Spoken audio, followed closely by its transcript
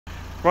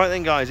Right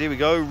then guys, here we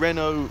go.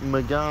 Renault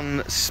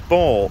Megane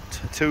Sport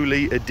 2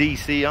 litre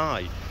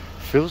DCI.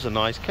 Feels a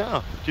nice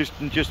car. Just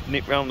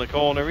nip round the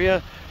corner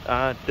here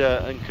and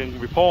can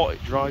report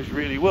it drives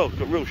really well.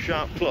 Got a real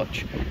sharp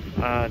clutch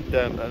and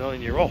then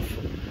you're off.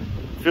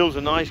 Feels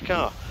a nice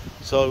car.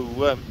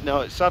 So now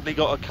it's sadly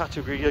got a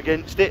category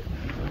against it.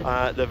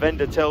 The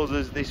vendor tells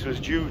us this was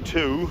due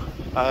to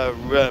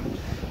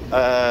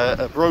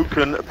a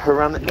broken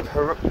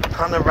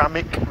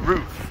panoramic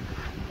roof.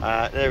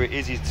 There it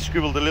is. He's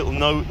scribbled a little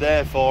note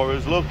there for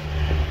us, look,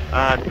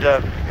 and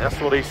that's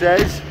what he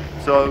says.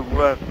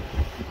 So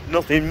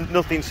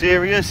nothing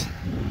serious.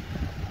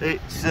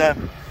 It's a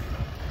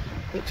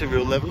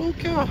real level old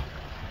car.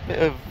 Bit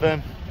of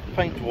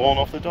paint worn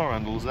off the door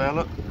handles there,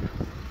 look.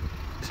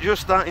 It's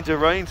just starting to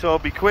rain, so I'll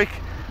be quick.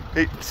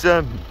 It's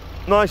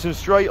nice and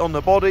straight on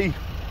the body,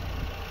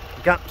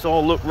 gaps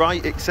all look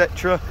right,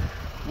 etc.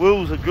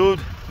 Wheels are good,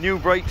 new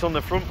brakes on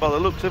the front by the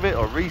looks of it,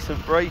 or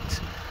recent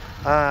brakes,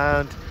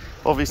 and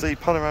obviously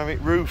panoramic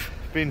roof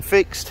been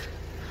fixed,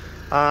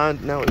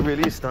 and now it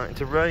really is starting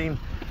to rain.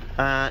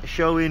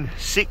 Showing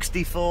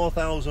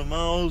 64,000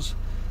 miles,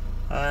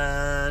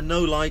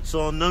 no lights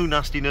on, no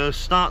nastiness.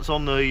 Starts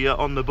on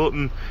the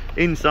button.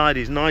 Inside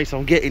is nice.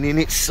 I'm getting in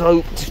it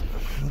soaked,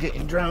 I'm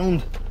getting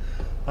drowned.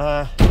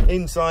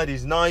 Inside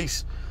is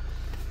nice.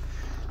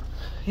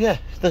 Yeah,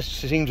 that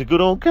seems a good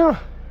old car.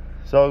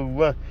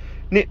 So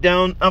nip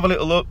down, have a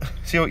little look,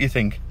 see what you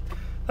think.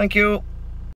 Thank you.